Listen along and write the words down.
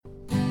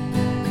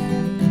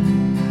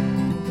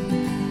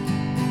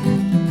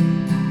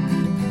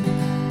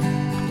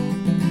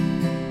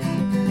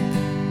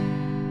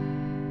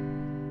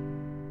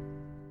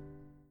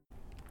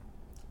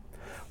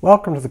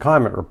Welcome to the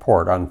Climate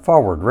Report on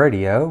Forward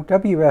Radio,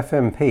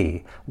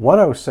 WFMP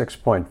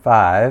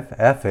 106.5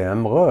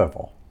 FM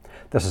Louisville.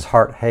 This is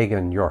Hart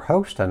Hagen, your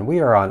host, and we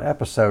are on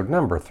episode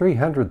number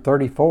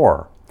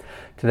 334.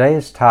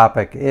 Today's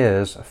topic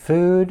is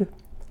food,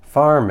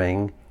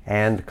 farming,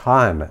 and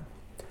climate,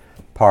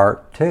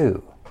 part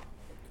 2.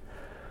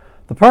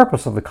 The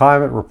purpose of the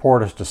Climate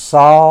Report is to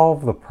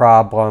solve the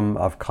problem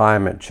of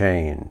climate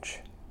change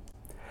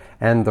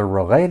and the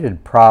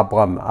related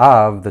problem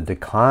of the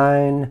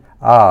decline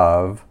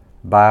of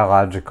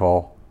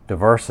biological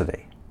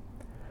diversity.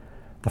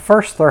 The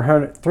first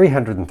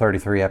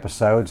 333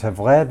 episodes have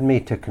led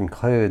me to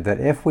conclude that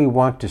if we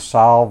want to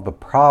solve the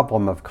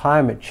problem of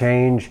climate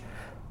change,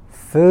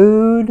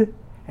 food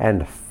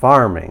and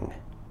farming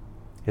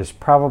is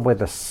probably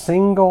the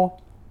single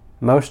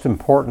most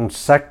important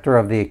sector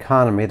of the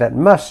economy that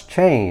must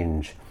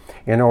change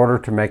in order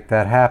to make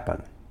that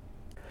happen.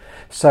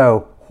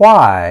 So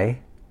why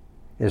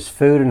is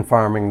food and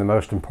farming the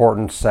most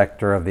important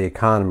sector of the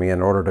economy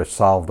in order to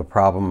solve the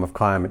problem of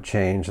climate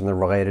change and the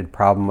related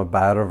problem of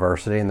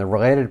biodiversity and the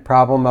related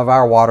problem of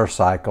our water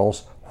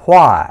cycles?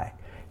 Why?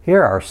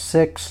 Here are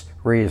 6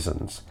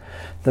 reasons.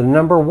 The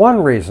number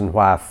 1 reason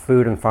why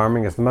food and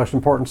farming is the most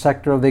important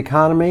sector of the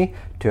economy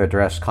to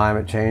address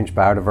climate change,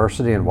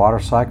 biodiversity, and water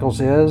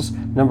cycles is,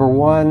 number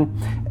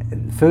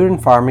 1, food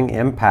and farming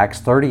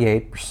impacts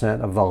 38%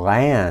 of the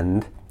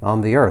land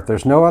on the earth.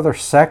 There's no other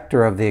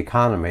sector of the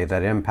economy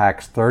that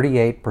impacts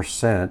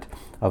 38%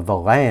 of the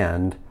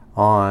land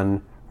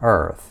on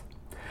earth.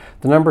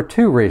 The number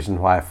 2 reason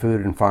why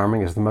food and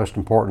farming is the most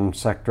important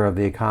sector of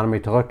the economy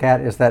to look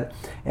at is that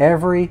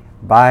every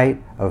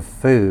bite of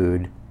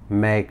food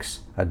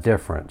makes a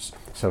difference.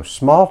 So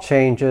small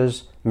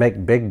changes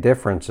make big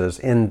differences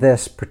in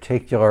this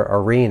particular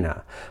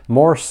arena,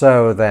 more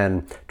so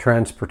than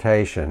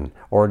transportation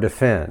or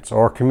defense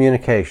or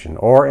communication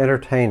or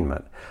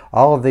entertainment.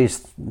 All of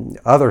these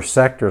other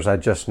sectors I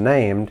just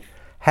named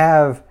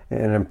have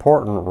an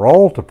important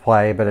role to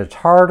play, but it's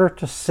harder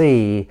to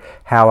see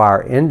how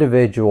our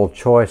individual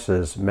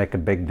choices make a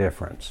big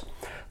difference.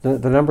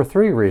 The number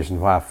 3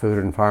 reason why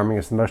food and farming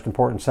is the most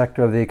important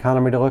sector of the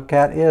economy to look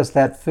at is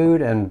that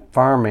food and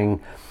farming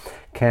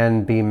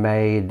can be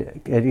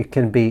made, it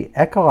can be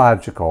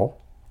ecological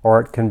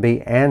or it can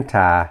be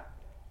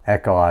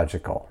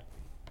anti-ecological.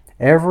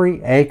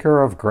 Every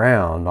acre of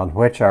ground on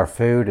which our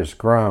food is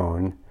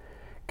grown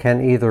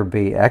can either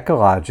be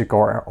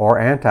ecological or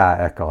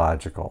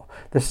anti-ecological.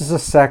 This is a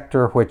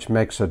sector which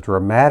makes a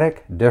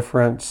dramatic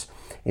difference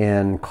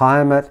in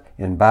climate,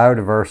 in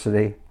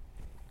biodiversity,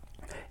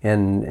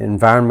 in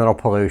environmental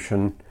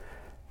pollution,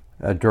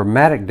 a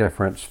dramatic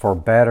difference for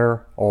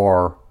better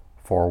or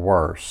for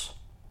worse.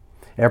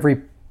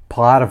 Every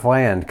plot of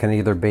land can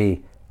either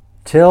be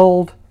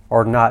tilled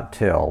or not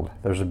tilled.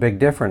 There's a big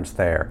difference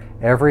there.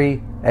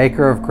 Every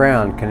acre of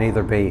ground can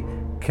either be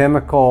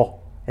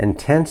chemical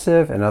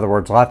intensive, in other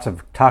words, lots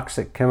of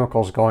toxic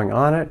chemicals going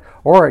on it,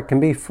 or it can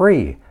be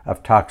free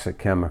of toxic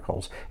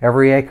chemicals.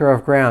 Every acre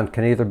of ground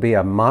can either be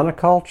a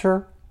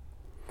monoculture,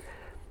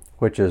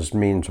 which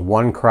means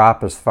one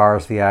crop as far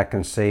as the eye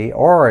can see,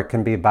 or it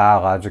can be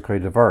biologically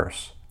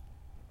diverse.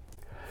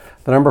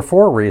 The number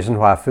 4 reason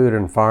why food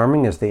and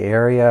farming is the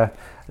area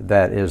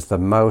that is the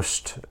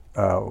most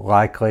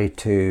likely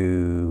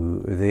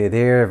to, the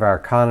area of our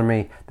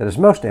economy that is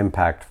most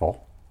impactful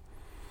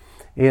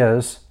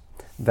is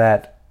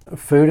that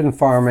food and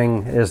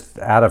farming is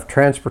out of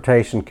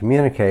transportation,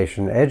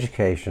 communication,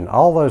 education,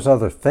 all those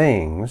other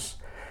things,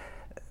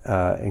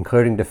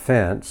 including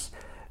defense,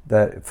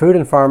 that food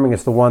and farming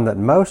is the one that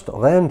most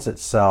lends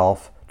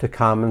itself to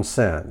common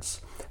sense.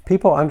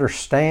 People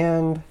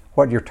understand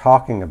what you're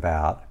talking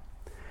about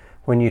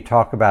when you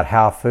talk about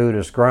how food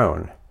is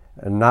grown,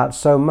 and not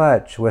so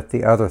much with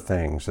the other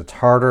things. It's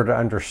harder to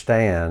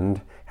understand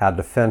how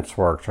defense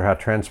works or how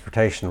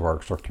transportation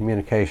works or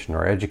communication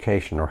or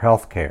education or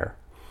healthcare.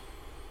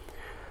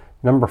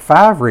 Number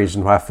 5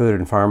 reason why food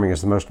and farming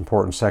is the most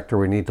important sector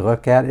we need to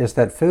look at is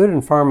that food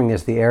and farming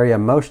is the area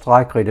most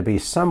likely to be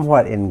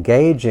somewhat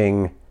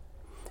engaging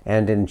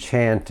and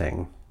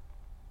enchanting.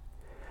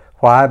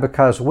 Why?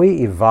 Because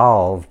we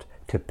evolved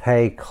to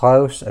pay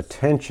close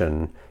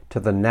attention to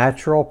the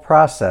natural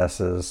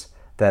processes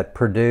that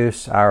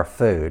produce our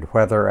food,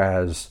 whether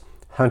as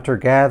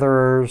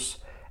hunter-gatherers,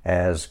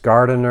 as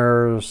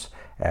gardeners,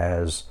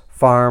 as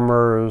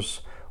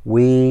farmers.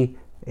 We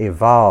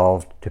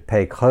evolved to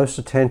pay close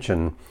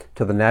attention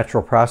to the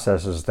natural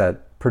processes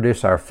that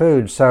produce our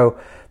food. So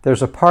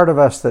there's a part of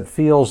us that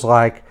feels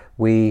like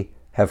we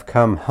have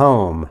come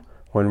home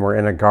when we're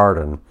in a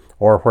garden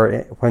or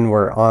when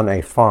we're on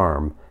a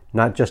farm,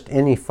 not just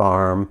any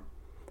farm,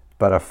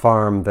 but a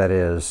farm that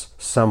is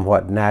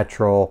somewhat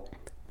natural,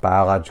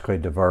 biologically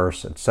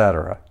diverse,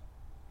 etc.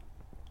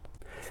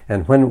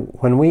 And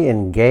when we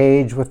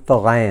engage with the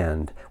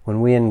land,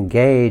 when we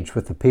engage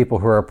with the people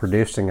who are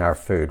producing our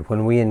food,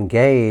 when we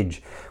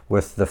engage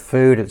with the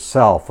food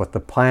itself, with the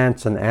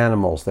plants and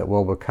animals that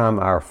will become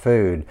our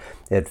food,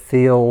 it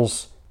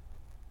feels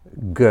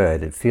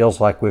good. It feels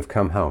like we've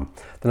come home.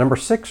 The number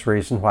 6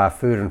 reason why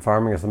food and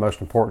farming is the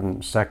most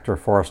important sector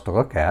for us to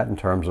look at in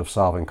terms of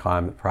solving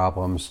climate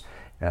problems,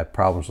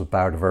 problems with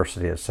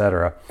biodiversity,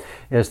 etc.,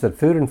 is that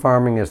food and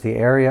farming is the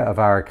area of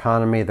our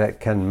economy that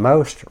can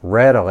most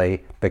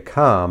readily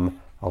become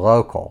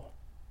local.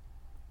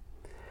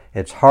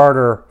 It's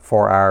harder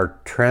for our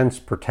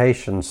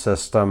transportation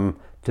system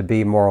to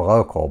be more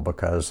local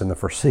because in the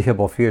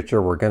foreseeable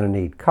future we're going to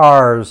need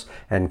cars,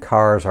 and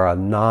cars are a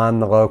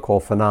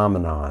non-local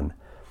phenomenon.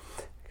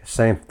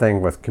 Same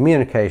thing with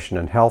communication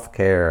and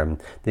healthcare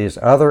and these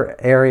other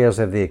areas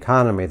of the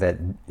economy that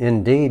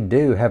indeed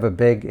do have a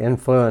big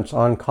influence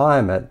on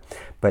climate,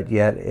 but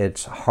yet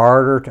it's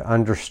harder to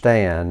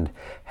understand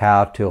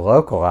how to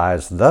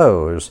localize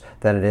those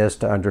than it is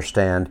to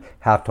understand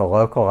how to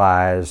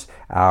localize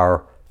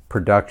our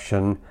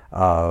production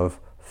of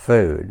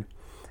food.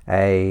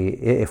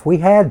 If we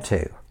had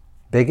to,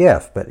 big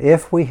if, but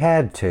if we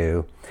had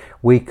to,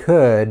 we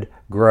could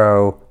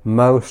grow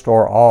most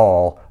or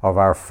all of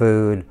our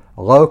food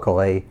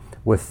locally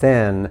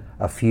within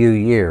a few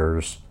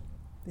years,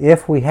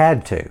 if we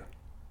had to.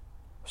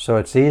 So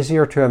it's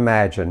easier to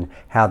imagine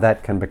how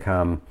that can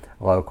become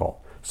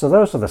local. So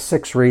those are the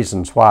 6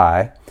 reasons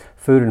why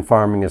food and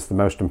farming is the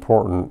most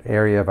important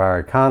area of our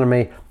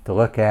economy to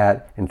look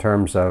at in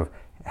terms of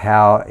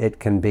how it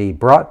can be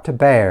brought to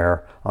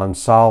bear on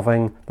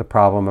solving the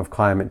problem of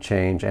climate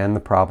change and the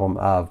problem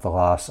of the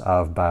loss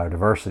of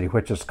biodiversity,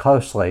 which is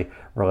closely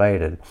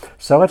related.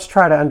 So let's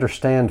try to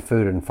understand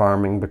food and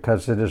farming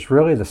because it is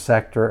really the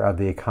sector of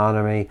the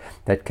economy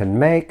that can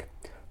make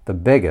the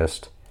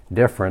biggest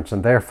difference,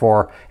 and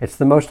therefore it's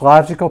the most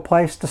logical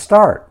place to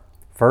start.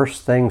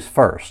 First things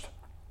first.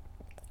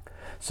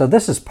 So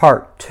this is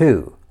part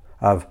 2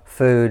 of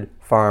food,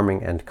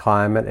 farming, and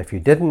climate. If you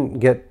didn't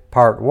get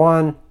part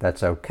 1,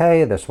 that's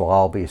okay. This will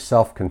all be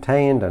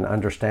self-contained and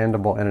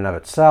understandable in and of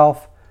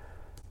itself.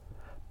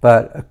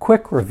 But a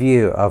quick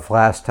review of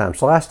last time.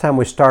 So last time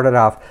we started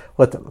off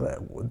with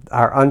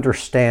our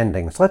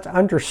understandings. Let's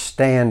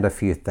understand a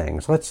few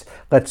things.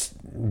 Let's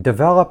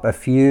develop a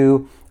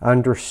few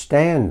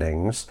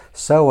understandings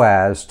so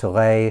as to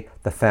lay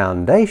the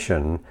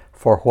foundation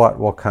for what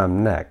will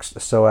come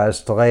next, so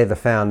as to lay the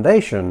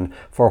foundation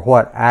for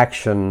what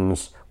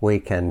actions we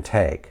can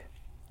take.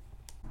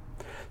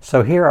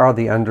 So here are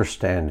the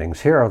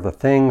understandings. Here are the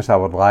things I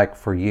would like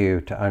for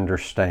you to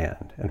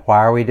understand. And why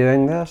are we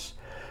doing this?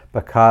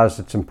 Because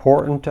it's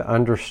important to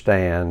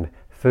understand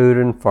food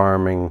and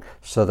farming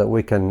so that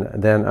we can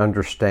then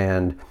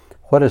understand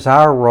what is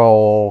our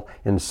role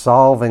in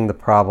solving the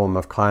problem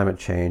of climate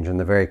change and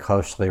the very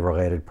closely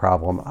related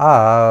problem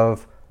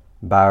of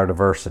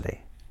biodiversity.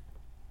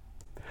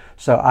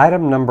 So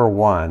item number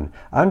 1,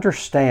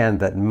 understand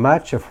that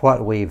much of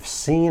what we've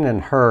seen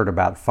and heard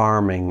about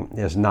farming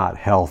is not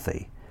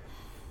healthy.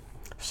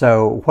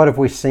 So what have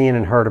we seen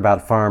and heard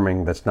about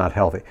farming that's not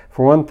healthy?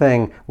 For one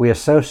thing, we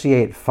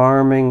associate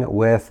farming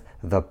with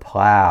the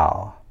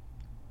plow.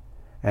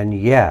 And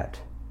yet,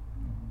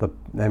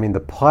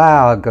 the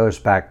plow goes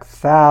back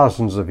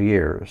thousands of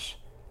years,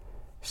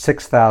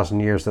 6,000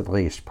 years at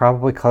least,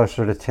 probably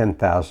closer to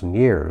 10,000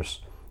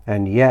 years.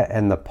 And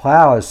the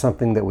plow is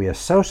something that we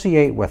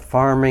associate with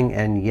farming,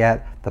 and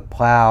yet the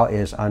plow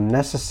is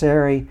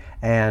unnecessary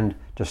and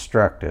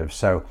destructive.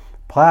 So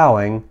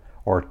plowing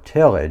or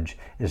tillage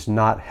is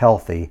not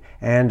healthy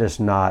and is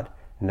not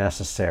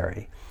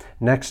necessary.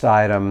 Next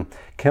item,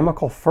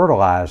 chemical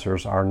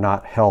fertilizers are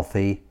not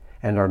healthy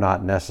and are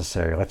not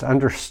necessary. Let's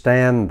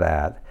understand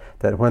that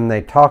when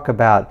they talk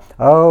about,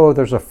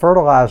 there's a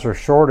fertilizer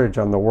shortage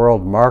on the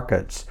world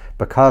markets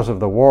because of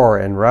the war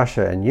in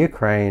Russia and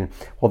Ukraine,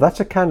 well, that's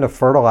a kind of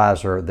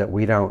fertilizer that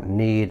we don't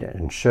need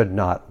and should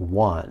not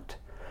want.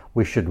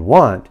 We should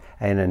want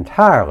an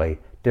entirely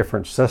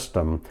different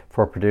system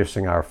for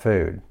producing our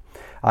food.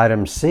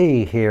 Item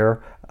C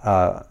here,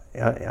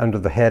 under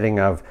the heading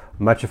of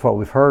much of what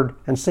we've heard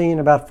and seen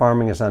about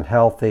farming is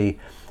unhealthy,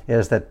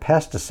 is that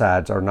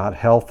pesticides are not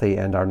healthy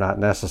and are not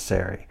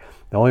necessary.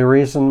 The only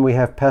reason we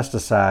have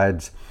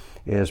pesticides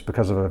is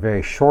because of a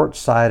very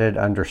short-sighted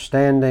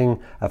understanding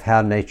of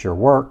how nature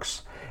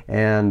works,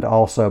 and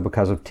also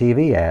because of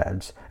TV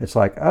ads. It's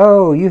like,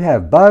 you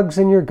have bugs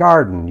in your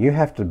garden. You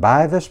have to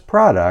buy this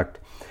product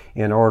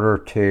in order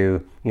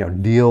to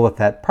deal with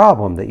that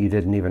problem that you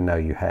didn't even know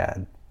you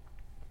had.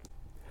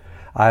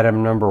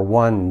 Item number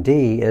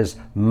 1D is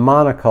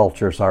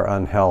monocultures are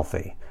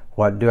unhealthy.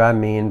 What do I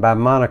mean by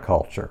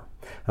monoculture?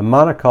 A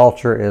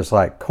monoculture is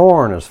like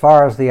corn as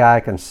far as the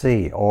eye can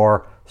see,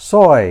 or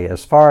soy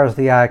as far as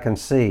the eye can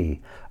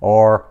see,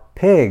 or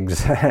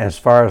pigs as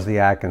far as the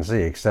eye can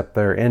see, except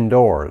they're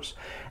indoors,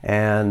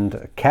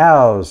 and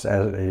cows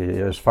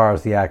as far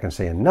as the eye can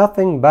see, and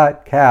nothing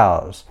but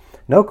cows.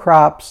 No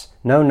crops,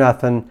 no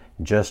nothing,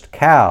 just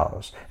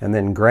cows, and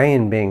then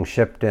grain being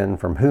shipped in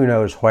from who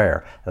knows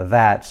where.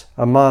 That's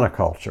a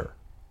monoculture.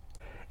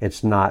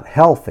 It's not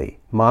healthy.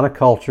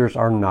 Monocultures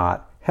are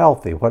not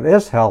healthy. What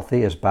is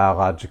healthy is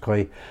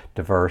biologically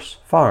diverse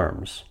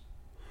farms.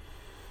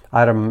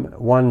 Item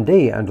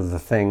 1D under the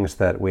things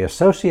that we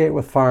associate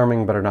with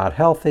farming but are not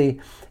healthy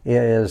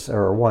is,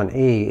 or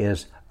 1E,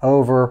 is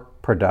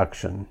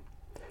overproduction.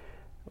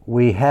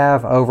 We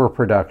have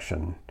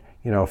overproduction.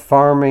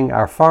 Farming,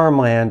 our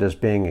farmland is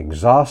being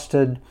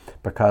exhausted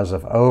because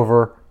of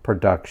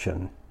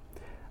overproduction.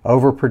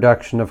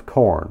 Overproduction of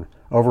corn,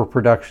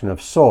 overproduction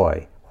of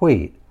soy,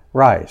 wheat,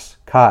 rice,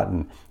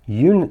 cotton,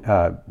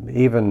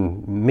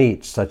 even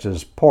meats such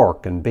as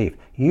pork and beef.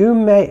 You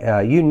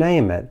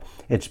name it,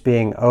 it's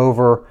being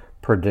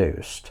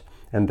overproduced,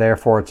 and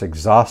therefore it's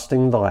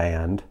exhausting the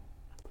land,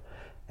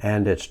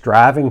 and it's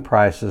driving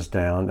prices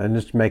down, and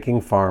it's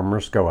making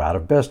farmers go out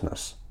of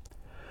business.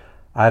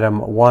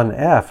 Item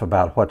 1F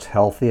about what's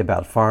healthy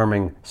about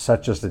farming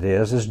such as it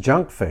is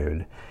junk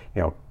food.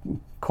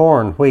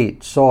 Corn,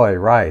 wheat, soy,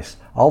 rice,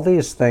 all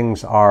these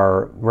things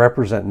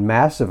represent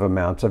massive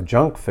amounts of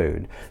junk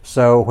food.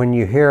 So when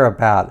you hear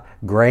about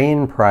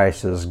grain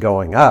prices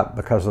going up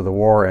because of the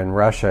war in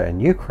Russia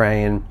and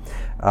Ukraine,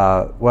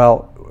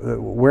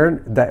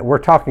 we're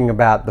talking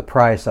about the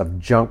price of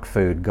junk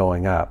food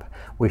going up.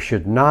 We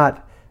should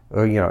not,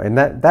 and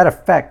that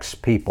affects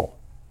people,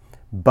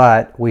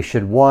 but we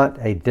should want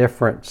a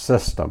different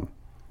system.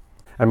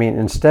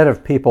 Instead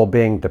of people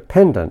being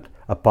dependent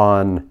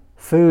upon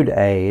food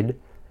aid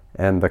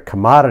and the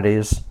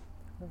commodities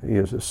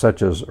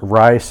such as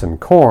rice and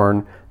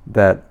corn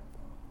that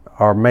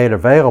are made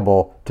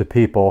available to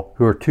people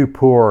who are too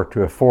poor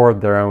to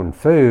afford their own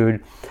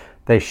food,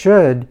 they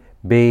should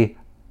be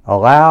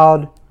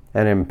allowed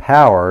and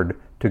empowered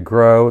to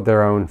grow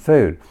their own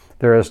food.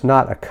 There is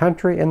not a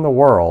country in the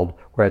world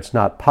where it's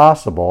not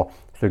possible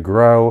to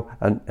grow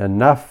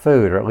enough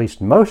food, or at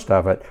least most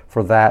of it,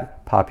 for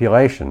that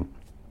population.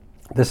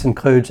 This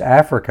includes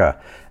Africa,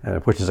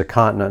 which is a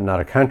continent, not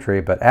a country,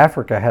 but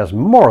Africa has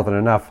more than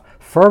enough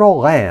fertile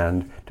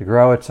land to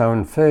grow its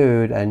own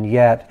food, and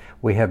yet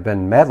we have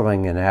been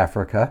meddling in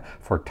Africa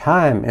for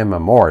time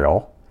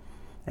immemorial,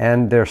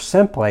 and they're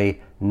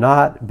simply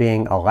not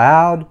being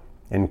allowed,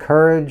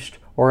 encouraged,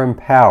 or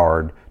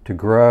empowered to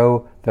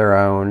grow their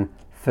own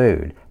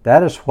food.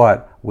 That is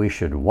what we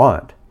should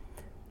want,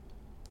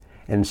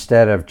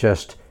 instead of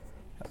just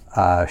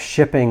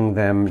shipping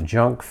them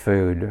junk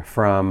food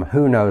from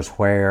who knows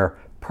where,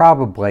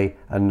 probably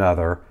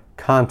another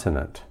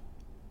continent.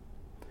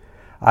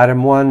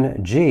 Item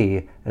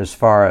 1G, as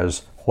far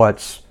as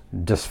what's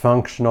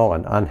dysfunctional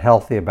and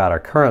unhealthy about our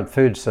current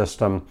food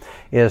system,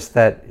 is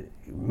that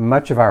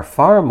much of our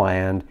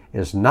farmland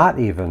is not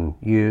even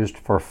used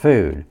for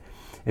food.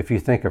 If you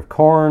think of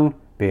corn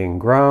being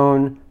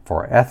grown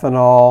for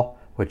ethanol,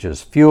 which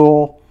is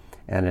fuel,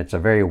 and it's a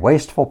very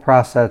wasteful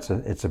process,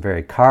 it's a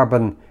very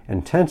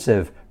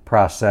carbon-intensive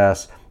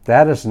process,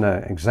 that is an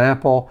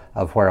example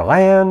of where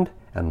land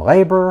and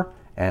labor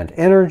and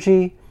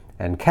energy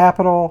and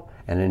capital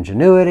and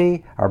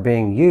ingenuity are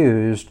being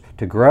used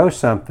to grow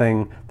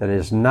something that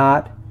is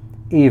not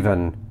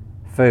even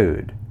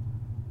food.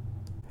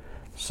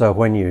 So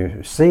when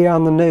you see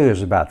on the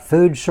news about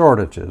food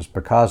shortages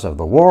because of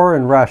the war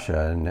in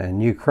Russia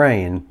and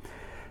Ukraine,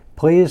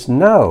 please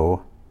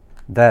know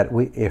that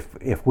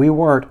if we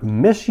weren't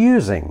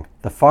misusing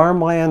the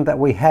farmland that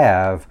we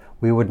have,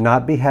 we would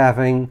not be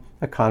having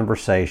a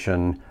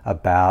conversation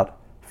about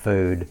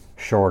food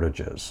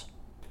shortages.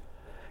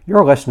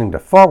 You're listening to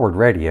Forward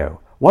Radio,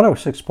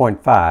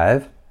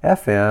 106.5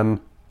 FM,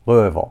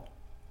 Louisville.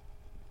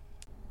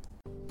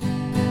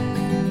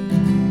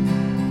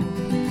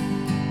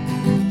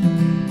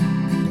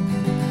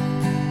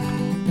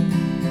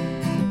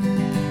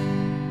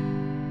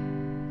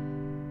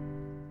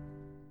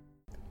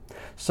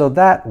 So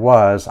that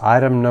was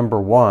item number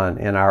 1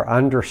 in our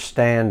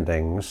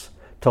understandings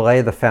to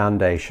lay the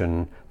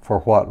foundation for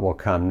what will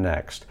come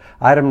next.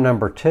 Item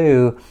number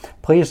 2,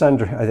 please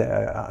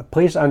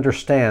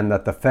understand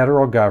that the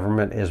federal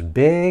government is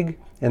big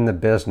in the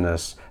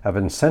business of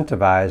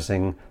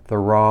incentivizing the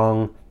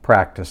wrong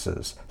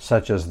practices,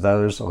 such as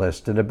those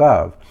listed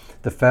above.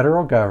 The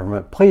federal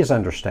government, please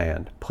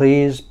understand,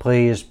 please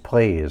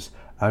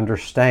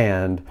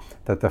understand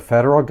that the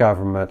federal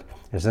government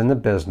is in the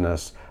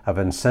business of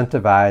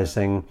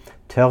incentivizing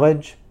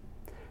tillage,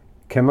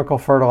 chemical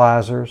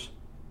fertilizers,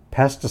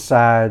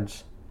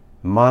 pesticides,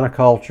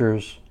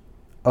 monocultures,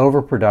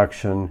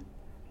 overproduction,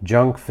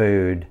 junk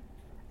food,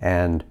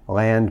 and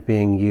land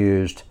being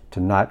used to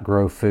not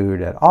grow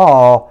food at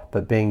all,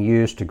 but being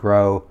used to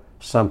grow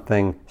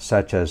something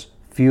such as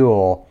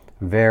fuel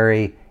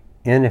very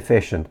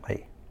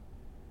inefficiently.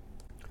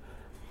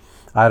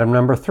 Item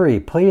number 3,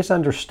 please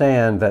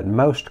understand that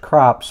most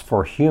crops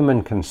for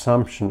human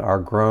consumption are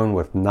grown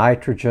with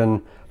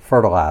nitrogen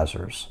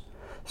fertilizers.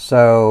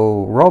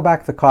 So roll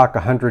back the clock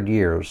 100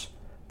 years.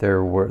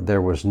 There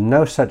was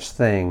no such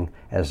thing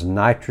as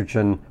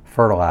nitrogen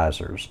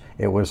fertilizers.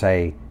 It's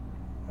a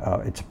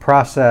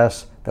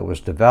process that was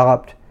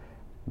developed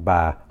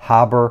by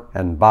Haber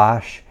and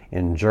Bosch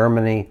in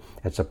Germany.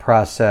 It's a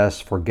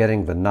process for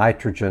getting the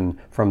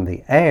nitrogen from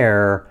the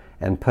air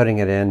and putting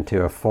it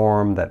into a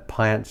form that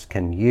plants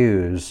can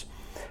use.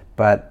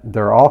 but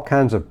there are all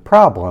kinds of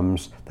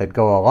problems that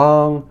go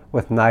along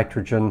with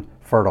nitrogen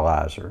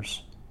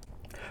fertilizers.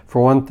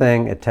 For one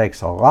thing, it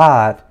takes a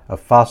lot of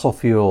fossil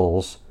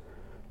fuels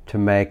to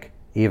make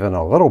even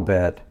a little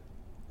bit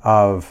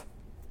of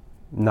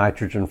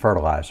nitrogen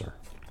fertilizer.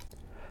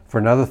 For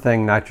another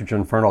thing,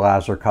 nitrogen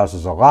fertilizer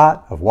causes a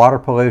lot of water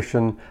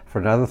pollution. For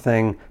another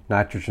thing,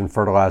 nitrogen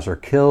fertilizer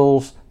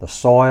kills the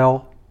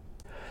soil.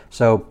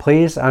 So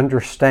please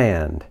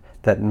understand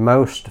that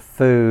most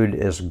food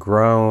is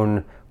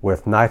grown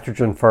with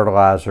nitrogen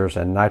fertilizers,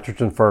 and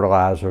nitrogen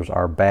fertilizers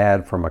are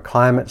bad from a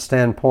climate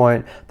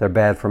standpoint, they're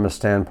bad from a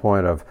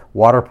standpoint of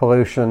water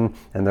pollution,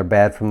 and they're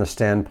bad from the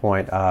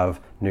standpoint of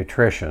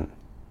nutrition.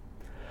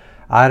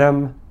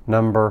 Item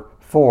number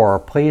 4,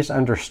 please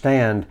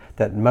understand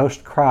that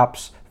most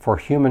crops for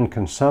human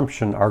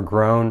consumption are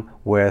grown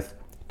with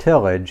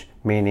tillage,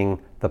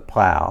 meaning the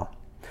plow.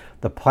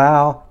 The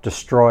plow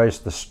destroys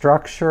the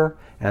structure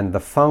and the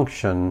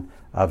function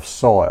of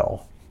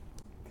soil.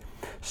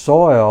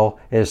 Soil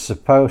is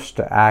supposed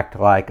to act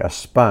like a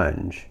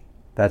sponge.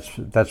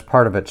 That's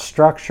part of its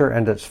structure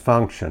and its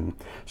function.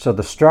 So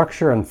the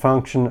structure and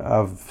function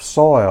of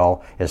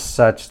soil is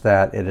such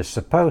that it is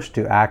supposed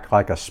to act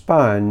like a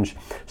sponge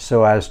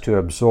so as to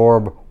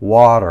absorb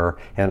water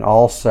and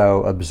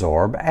also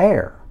absorb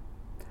air.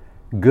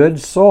 Good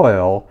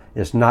soil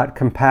is not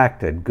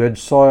compacted. Good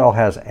soil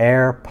has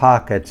air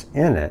pockets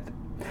in it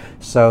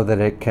so that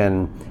it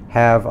can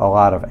have a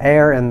lot of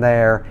air in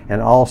there,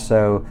 and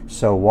also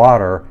so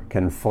water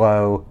can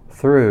flow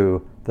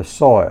through the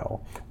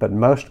soil. But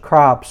most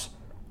crops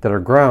that are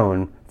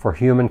grown for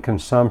human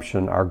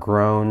consumption are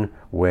grown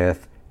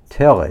with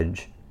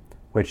tillage,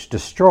 which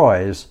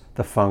destroys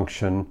the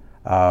function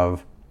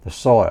of the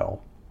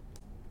soil.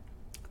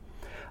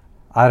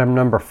 Item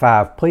number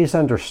 5, please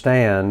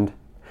understand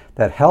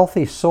that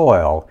healthy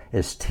soil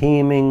is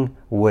teeming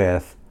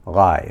with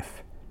life.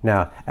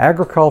 Now,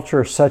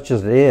 agriculture such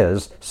as it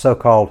is,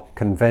 so-called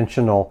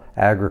conventional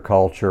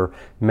agriculture,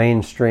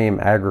 mainstream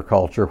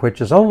agriculture, which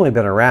has only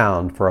been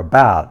around for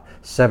about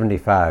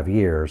 75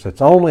 years.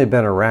 It's only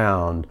been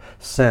around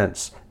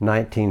since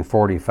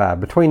 1945.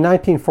 Between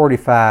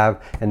 1945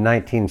 and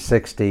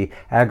 1960,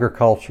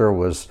 agriculture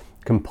was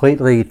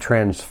completely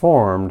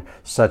transformed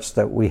such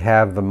that we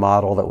have the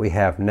model that we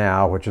have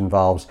now, which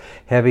involves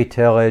heavy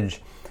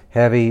tillage,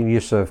 heavy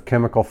use of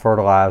chemical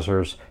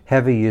fertilizers,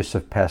 heavy use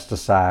of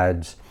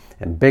pesticides,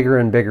 and bigger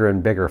and bigger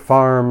and bigger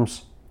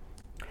farms,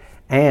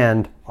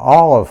 and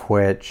all of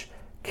which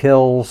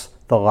kills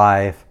the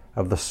life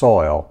of the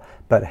soil.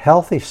 But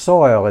healthy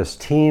soil is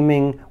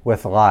teeming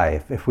with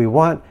life. If we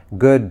want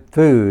good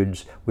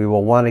foods, we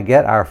will want to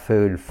get our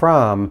food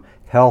from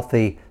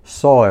healthy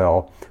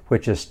soil,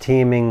 which is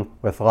teeming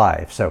with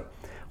life. So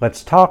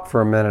let's talk for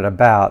a minute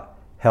about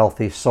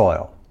healthy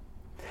soil.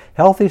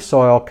 Healthy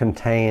soil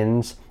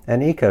contains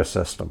an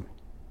ecosystem.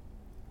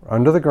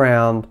 Under the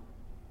ground,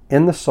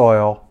 in the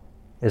soil,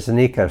 is an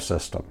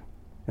ecosystem.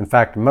 In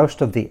fact,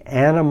 most of the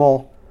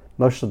biomass,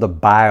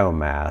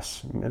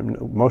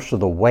 most of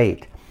the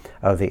weight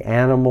of the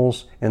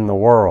animals in the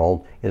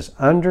world is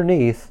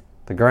underneath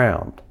the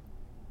ground.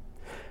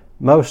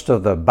 Most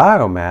of the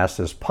biomass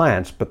is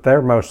plants, but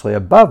they're mostly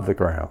above the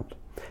ground.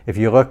 If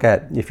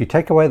you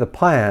take away the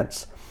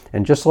plants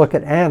and just look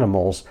at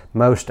animals,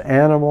 most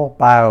animal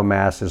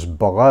biomass is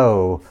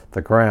below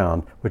the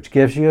ground, which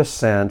gives you a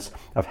sense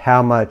of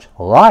how much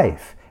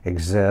life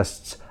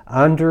exists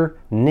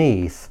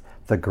underneath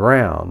the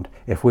ground.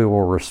 If we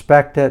will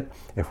respect it,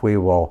 if we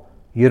will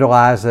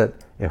utilize it,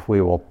 if we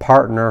will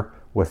partner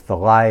with the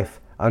life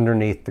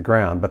underneath the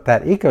ground. But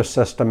that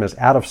ecosystem is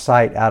out of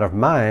sight, out of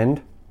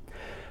mind,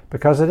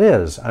 because it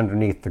is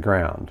underneath the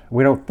ground.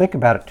 We don't think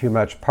about it too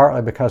much,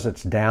 partly because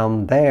it's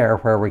down there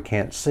where we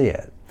can't see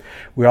it.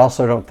 We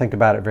also don't think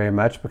about it very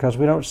much because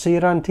we don't see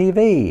it on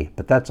TV,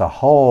 but that's a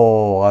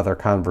whole other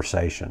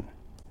conversation.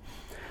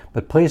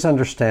 But please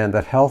understand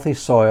that healthy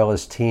soil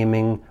is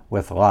teeming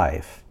with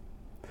life.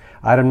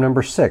 Item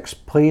number 6,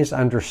 please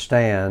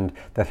understand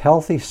that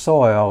healthy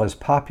soil is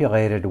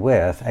populated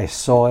with a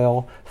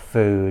soil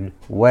food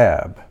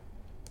web.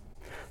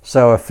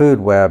 So a food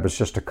web is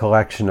just a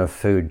collection of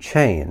food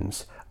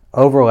chains,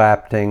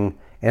 overlapping,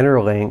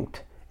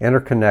 interlinked,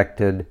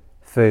 interconnected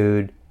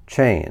food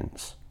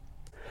chains.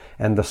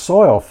 And the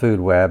soil food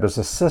web is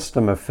a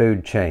system of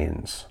food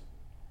chains.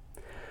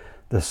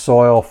 The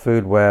soil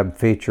food web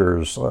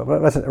features,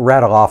 let's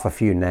rattle off a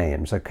few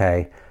names,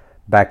 okay?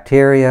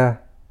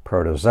 Bacteria,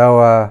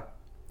 protozoa,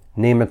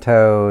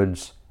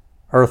 nematodes,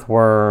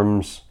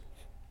 earthworms,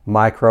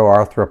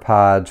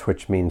 microarthropods,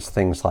 which means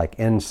things like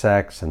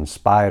insects and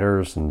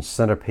spiders and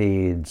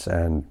centipedes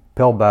and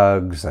pill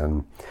bugs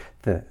and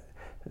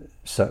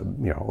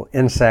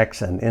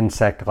insects and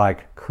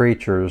insect-like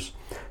creatures.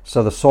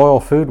 So the soil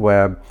food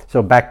web,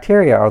 so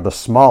bacteria are the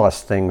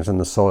smallest things in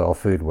the soil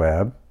food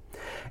web,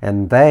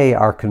 and they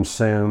are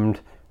consumed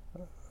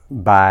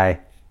by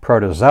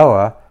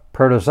protozoa.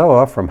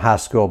 Protozoa from high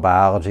school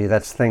biology,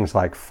 that's things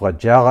like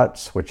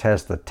flagellates, which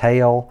has the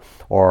tail,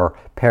 or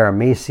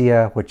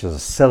paramecia, which is a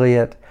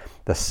ciliate.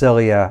 The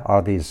cilia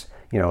are these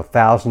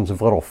thousands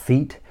of little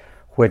feet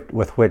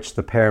with which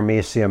the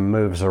paramecium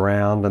moves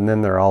around. And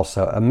then there are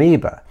also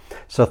amoeba.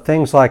 So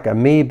things like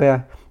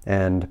amoeba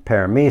and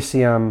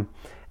paramecium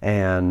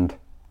and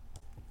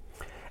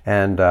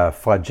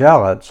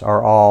flagellates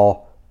are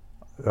all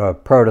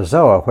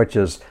protozoa, which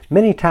is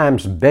many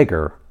times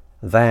bigger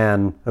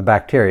than the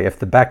bacteria. If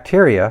the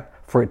bacteria,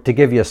 to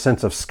give you a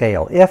sense of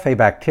scale, if a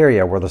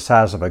bacteria were the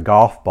size of a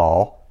golf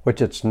ball,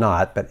 which it's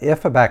not, but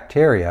if a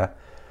bacteria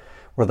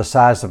were the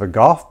size of a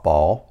golf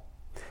ball,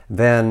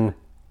 then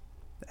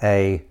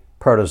a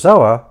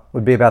protozoa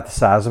would be about the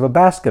size of a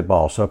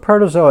basketball. So a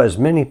protozoa is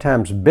many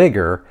times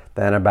bigger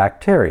than a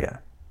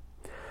bacteria.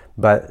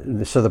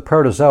 So the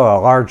protozoa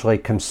largely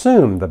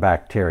consume the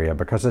bacteria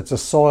because it's a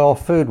soil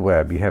food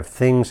web. You have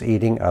things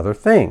eating other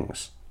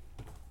things.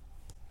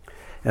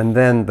 And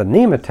then the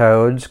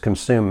nematodes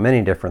consume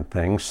many different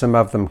things. Some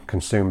of them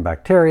consume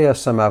bacteria,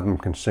 some of them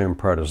consume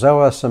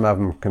protozoa, some of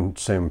them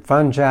consume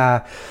fungi,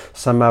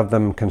 some of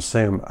them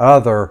consume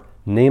other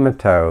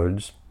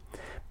nematodes.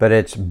 But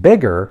it's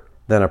bigger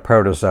than a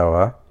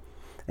protozoa,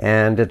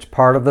 and it's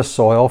part of the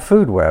soil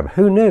food web.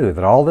 Who knew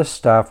that all this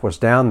stuff was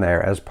down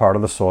there as part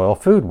of the soil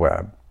food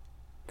web?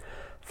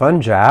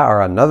 Fungi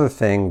are another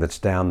thing that's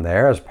down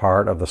there as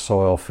part of the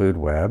soil food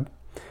web.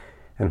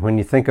 And when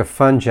you think of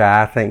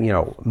fungi, I think,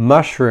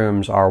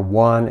 mushrooms are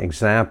one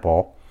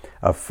example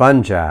of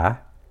fungi.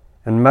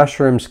 And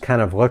mushrooms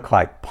kind of look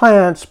like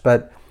plants,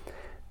 but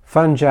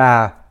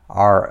fungi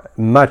are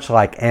much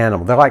like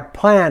animals. They're like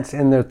plants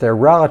in that they're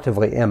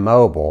relatively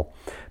immobile,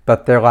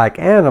 but they're like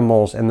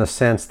animals in the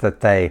sense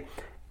that they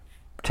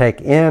take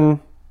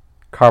in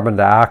carbon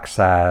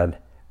dioxide,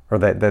 or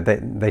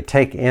they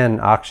take in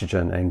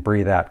oxygen and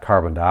breathe out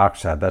carbon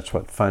dioxide. That's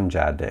what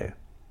fungi do.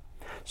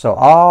 So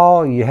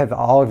all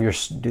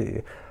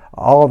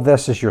of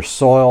this is your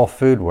soil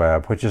food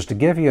web, which is to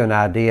give you an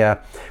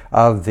idea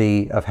of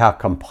how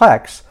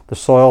complex the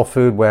soil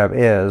food web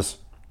is,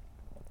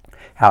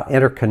 how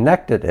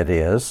interconnected it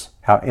is,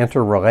 how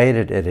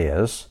interrelated it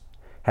is,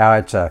 how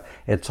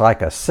it's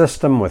like a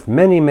system with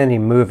many, many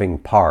moving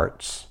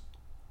parts.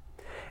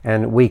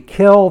 And we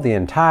kill the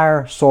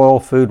entire soil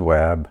food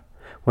web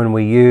when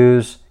we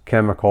use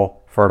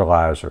chemical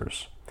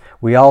fertilizers.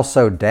 We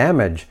also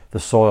damage the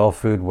soil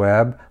food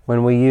web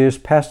when we use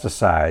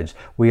pesticides.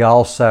 We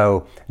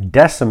also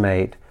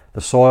decimate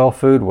the soil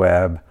food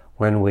web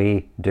when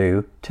we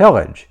do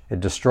tillage. It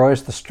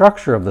destroys the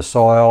structure of the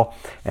soil,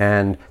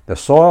 and the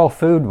soil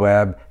food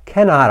web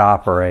cannot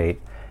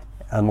operate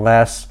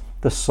unless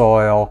the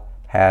soil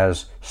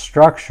has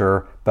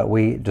structure, but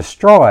we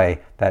destroy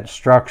that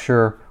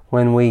structure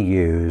when we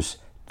use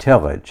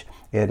tillage.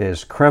 It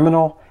is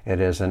criminal. It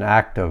is an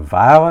act of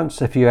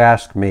violence, if you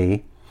ask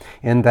me,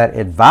 in that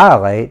it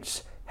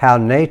violates how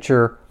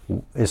nature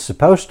is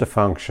supposed to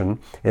function.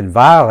 It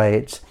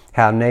violates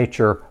how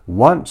nature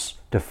wants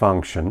to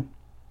function.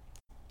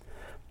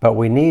 But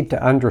we need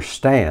to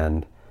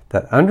understand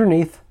that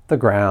underneath the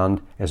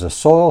ground is a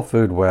soil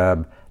food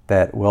web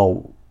that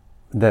will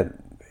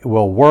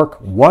work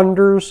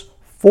wonders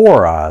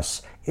for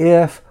us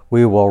if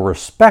we will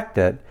respect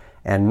it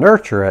and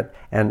nurture it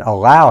and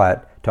allow it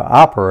to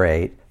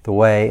operate the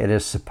way it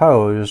is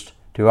supposed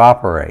to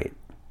operate.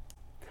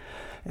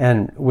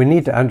 And we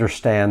need to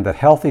understand that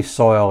healthy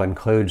soil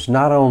includes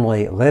not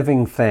only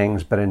living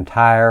things, but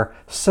entire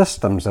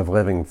systems of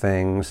living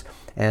things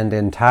and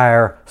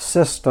entire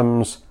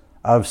systems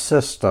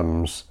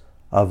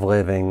of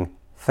living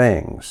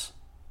things.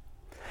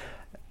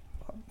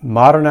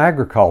 Modern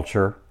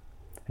agriculture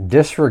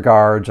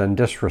disregards and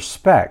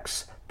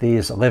disrespects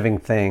these living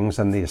things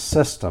and these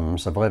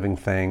systems of living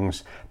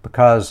things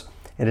because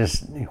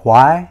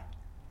why?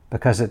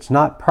 Because it's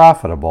not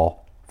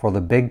profitable for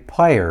the big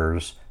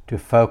players to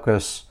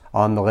focus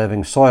on the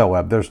living soil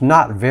web. There's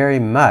not very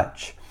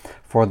much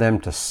for them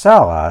to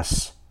sell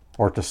us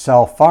or to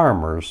sell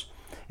farmers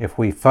if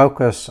we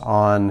focus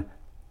on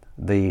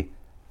the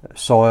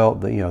soil,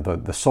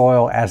 the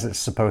soil as it's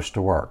supposed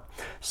to work.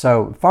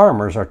 So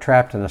farmers are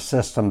trapped in a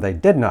system they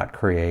did not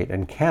create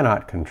and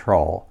cannot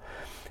control.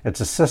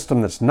 It's a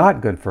system that's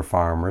not good for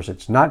farmers,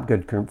 it's not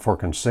good for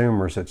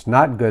consumers, it's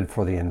not good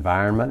for the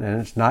environment, and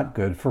it's not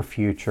good for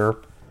future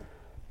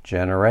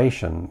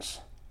generations.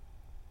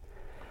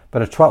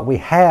 But it's what we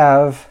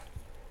have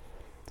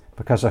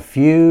because a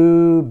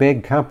few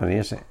big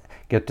companies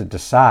get to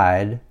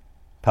decide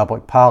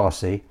public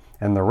policy,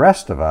 and the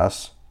rest of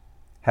us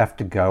have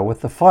to go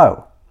with the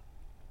flow.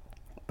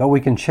 But we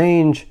can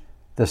change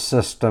the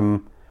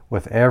system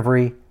with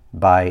every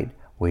bite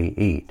we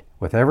eat.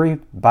 With every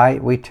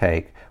bite we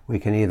take, we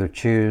can either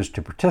choose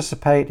to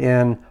participate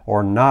in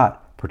or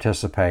not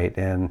participate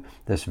in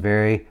this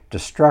very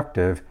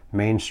destructive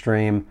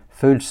mainstream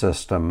food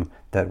system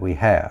that we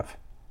have.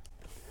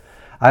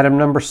 Item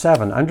number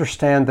 7,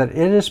 understand that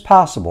it is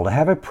possible to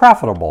have a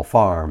profitable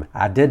farm.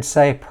 I did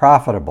say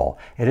profitable.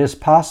 It is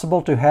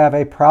possible to have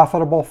a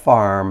profitable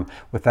farm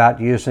without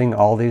using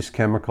all these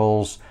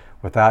chemicals,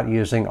 without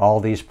using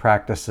all these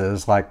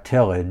practices like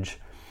tillage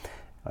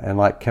and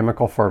like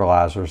chemical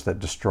fertilizers that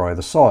destroy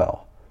the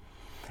soil.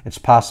 It's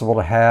possible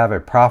to have a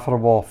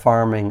profitable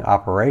farming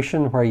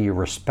operation where you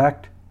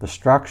respect the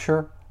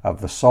structure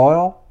of the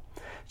soil.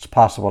 It's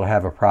possible to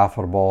have a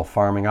profitable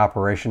farming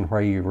operation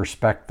where you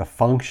respect the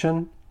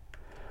function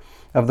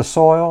of the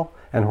soil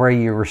and where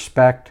you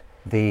respect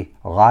the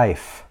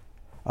life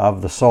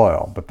of the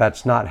soil. But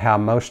that's not how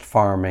most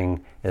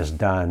farming is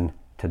done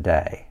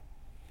today.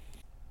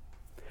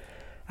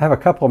 I have a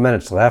couple of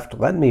minutes left.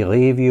 Let me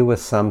leave you with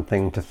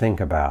something to think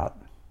about.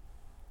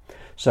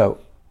 So,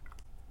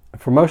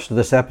 for most of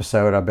this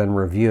episode, I've been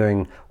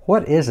reviewing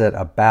what is it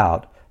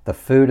about the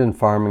food and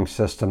farming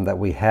system that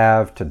we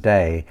have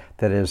today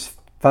that is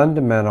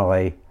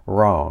fundamentally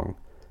wrong,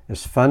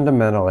 is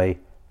fundamentally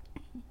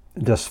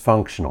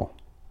dysfunctional.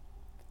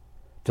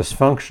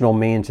 Dysfunctional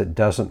means it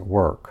doesn't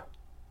work.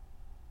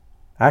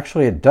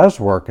 Actually, it does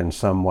work in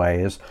some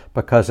ways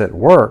because it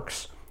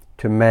works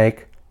to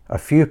make a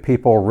few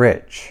people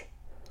rich,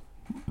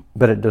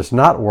 but it does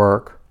not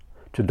work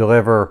to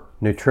deliver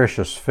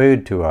nutritious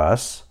food to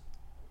us,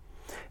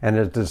 and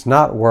it does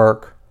not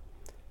work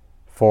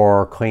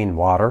for clean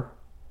water.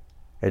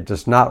 It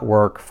does not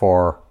work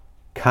for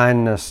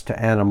kindness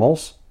to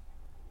animals.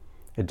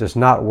 It does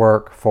not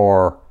work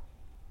for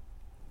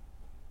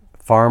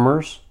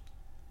farmers.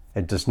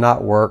 It does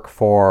not work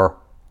for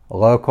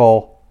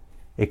local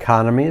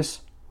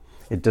economies.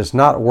 It does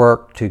not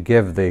work to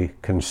give the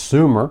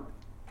consumer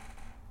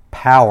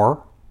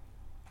power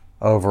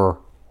over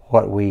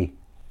what we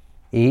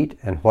eat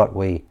and what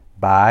we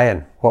buy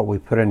and what we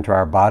put into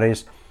our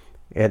bodies.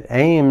 It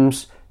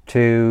aims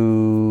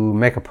to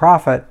make a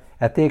profit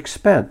at the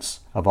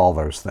expense of all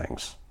those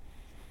things.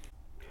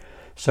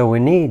 So we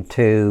need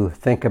to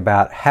think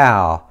about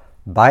how,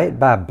 bite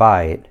by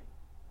bite,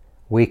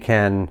 we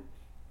can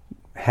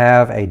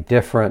have a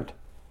different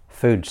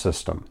food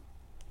system.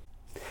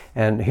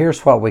 And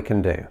here's what we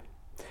can do.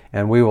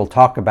 And we will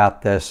talk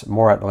about this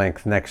more at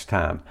length next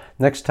time.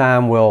 Next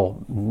time we'll,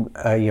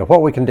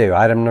 what we can do.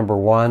 Item number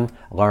 1,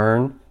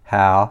 learn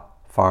how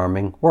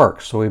farming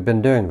works. So we've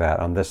been doing that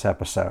on this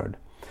episode.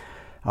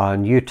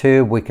 On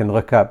YouTube, we can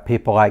look up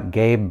people like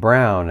Gabe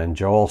Brown and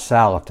Joel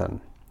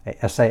Salatin,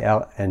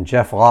 and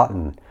Jeff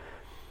Lawton.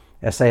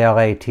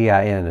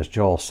 Salatin is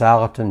Joel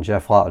Salatin,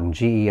 Jeff Lawton,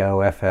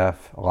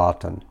 Geoff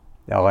Lawton,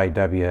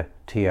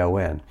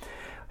 Lawton.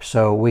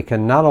 So we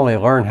can not only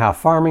learn how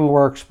farming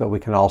works, but we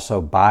can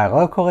also buy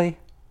locally.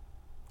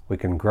 We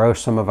can grow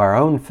some of our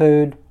own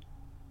food.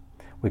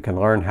 We can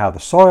learn how the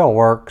soil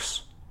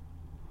works.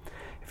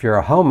 If you're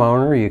a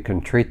homeowner, you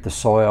can treat the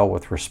soil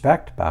with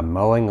respect by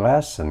mowing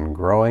less and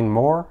growing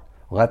more.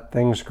 Let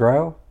things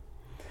grow.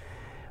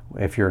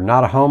 If you're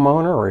not a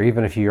homeowner, or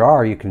even if you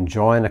are, you can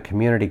join a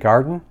community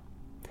garden.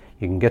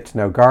 You can get to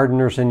know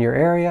gardeners in your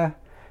area,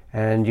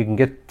 and you can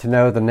get to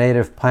know the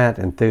native plant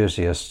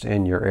enthusiasts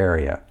in your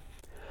area.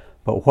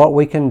 But what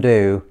we can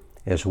do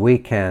is we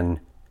can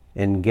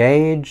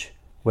engage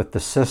with the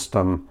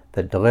system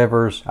that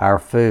delivers our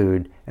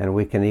food, and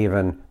we can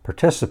even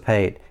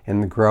participate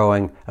in the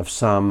growing of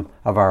some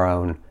of our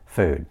own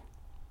food.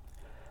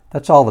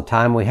 That's all the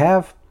time we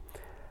have.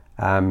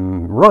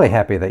 I'm really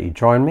happy that you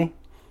joined me.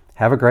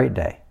 Have a great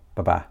day.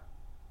 Bye-bye.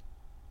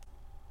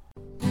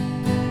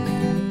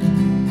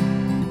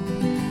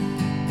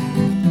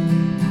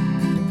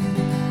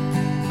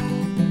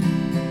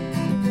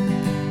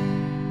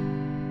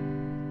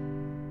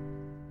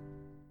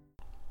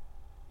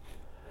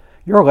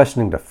 You're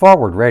listening to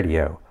Forward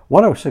Radio,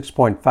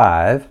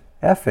 106.5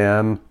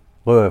 FM,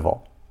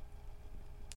 Louisville.